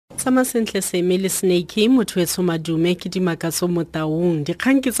Sama sentle seme le snake Motsweding madume ke dimakatso mo taung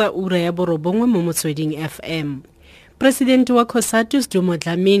dikgang ke tsa ura ya borobongwe mo Motsweding Fm. Presidente wa Cosatu Sdumo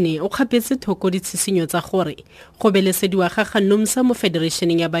Dlamini o kgaphetse thoko ditshisinyo tsa gore go belesediwa ga Numsa mo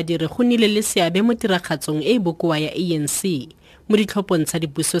federeisheneng ya badiri go nnile le seabe mo tiragatsong e bokowa ya ANC mo ditlhopong tsa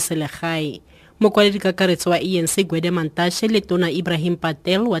dipuso selegae. Mokwaledi kakaretso wa ANC Mantashe le tona Ibrahim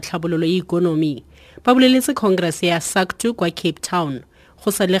Patel wa tlhabololo ya ikonomi ba boleletse Congress ya Cosatu kwa Cape Town go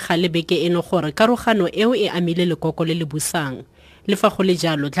sa le gale beke eno gore karogano eo e amile lekoko le le busang. Le fa go le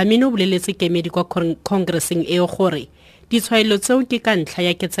jalo Dlamini o boleletse kemedi kwa Congresseng eo gore ditshwaelo tseo ke ka ntlha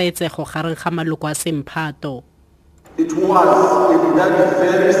ya ketsaetsego gareng ga maloko a semphato. It was in that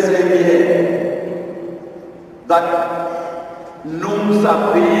very same year that Numsa,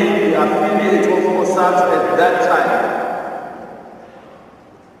 being the affiliate of Cosatu at that time,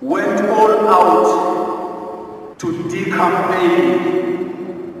 went all out to de-campaign.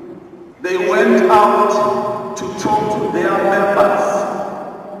 They went out to talk to their members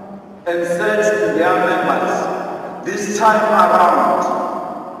and said to their members, this time around,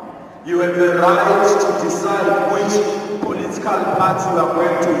 you have the right to decide which political party you are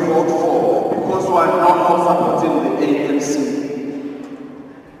going to vote for because you are no more supporting the ANC.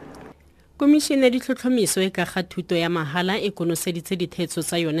 Komishene ya ditlhotlhomiso e ka ga thuto ya mahala e konoseditse dithetso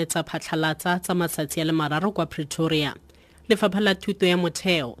tsa yone tsa phatlhalatsa tsa matsatsi a le mararo kwa Pretoria. Lefapha la thuto ya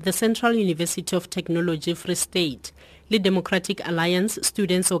motheo, the Central University of Technology Free State le Democratic Alliance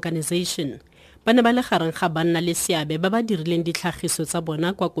Students Organization ba ne ba le gareng ga banna le seabe ba ba dirileng ditlhagiso tsa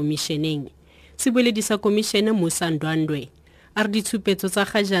bona kwa komisheneng. Sebueledi sa komishene Musa Ndwandwe a re ditshupetso tsa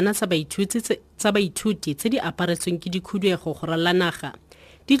ga jana tsa baithuti tse di aparetsweng ke dikhudego go rala naga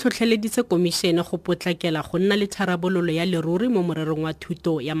di tlhotlheleditse komishene go potlakela go nna le tharabololo ya leruri mo morerong wa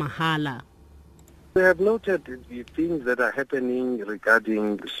thuto ya mahala. We have noted the things that are happening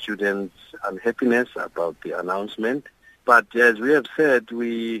regarding students' unhappiness about the announcement. But as we have said,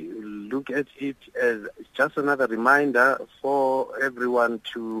 we look at it as just another reminder for everyone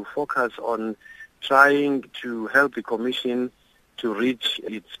to focus on trying to help the Commission to reach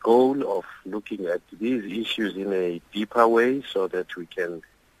its goal of looking at these issues in a deeper way so that we can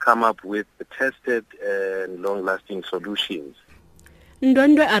come up with tested and long-lasting solutions.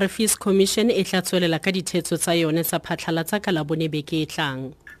 Ndwandwe a re Fees Commission e tla tswelela ka dithetso tsa yone tsa phatlhalatsa ka la bone beke e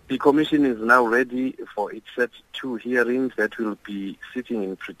tlang. The Commission is now ready for its set 2 hearings that will be sitting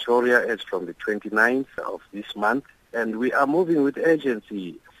in Pretoria as from the 29th of this month. And we are moving with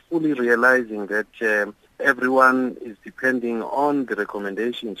urgency, fully realizing that everyone is depending on the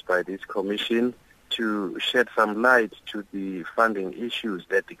recommendations by this Commission to shed some light to the funding issues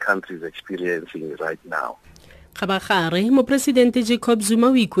that the country is experiencing right now. Gabagare mo Presidente Zuma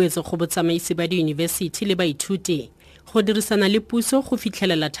o ikuetse go botsamaisi ba di university le baithuti go dirisana le puso go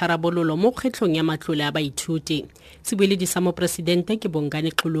fitlhelela tharabololo mo kgetlong ya matlole a baithuti. Sebueledi sa mo Presidente ke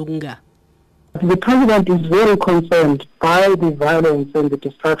Xulunga. The President is very concerned by the violence and the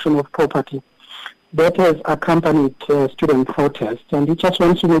destruction of property that has accompanied student protests, and he just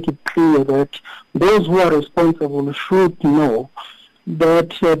wants to make it clear that those who are responsible should know that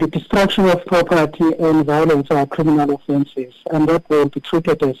the destruction of property and violence are criminal offenses, and that will be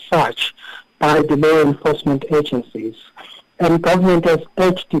treated as such by the law enforcement agencies. And government has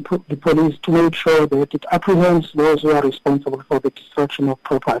urged the police to make sure that it apprehends those who are responsible for the destruction of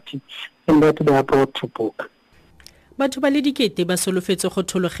property and that they are brought to book. Batho ba le dikete ba solofetse go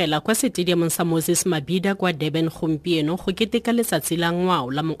thologela kwa stadium sa Moses Mabhida kwa Durban gompieno go keteka letsatsi la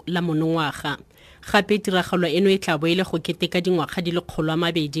ngwao la monongwaga. Gape tiragalo eno e tla boele go keteka dingwaga di le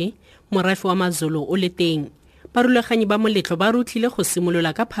 200 morafe wa maZulu o le teng. Barulaganyi ba moletlo ba rutlile go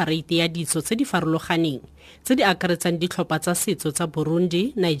simolola ka parade ya ditso tse di farologaneng tse di akaretsang ditlhopha tsa setso tsa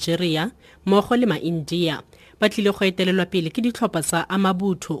Burundi, Nigeria, mmogo le maIndia. Ba tlile go etelelwa pele ke ditlhopha tsa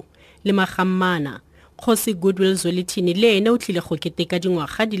Amabutho le Magammana. Kgosi Goodwill Zwelithini le ene o tlile go keteka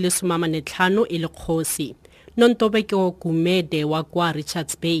dingwaga di le 15 e le kgosi. Nontobeke o Gumede wa kwa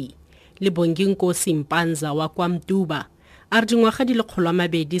Richards Bay le Bonginkosi Mpanza wa kwa Mtuba a re dingwaga di le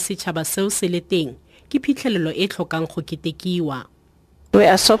 200 setšhaba seo se le teng ke phitlhelelo e tlhokang go ketekiwa. We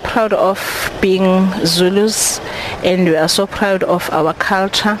are so proud of being Zulus and we are so proud of our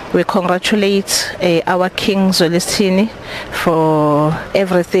culture. We congratulate our King Zwelithini for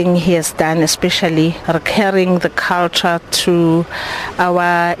everything he has done, especially carrying the culture to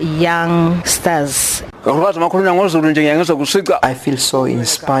our youngsters. I feel so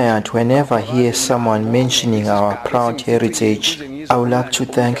inspired whenever I hear someone mentioning our proud heritage. I would like to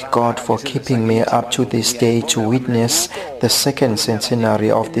thank God for keeping me up to this day to witness the second centenary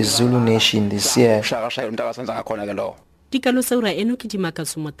of the Zulu nation this year. Dikalo sa ura eno ke di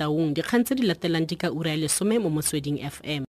Makatso mo taung, dikgang tse di latelang di ka ura ya 10 mo Motsweding FM.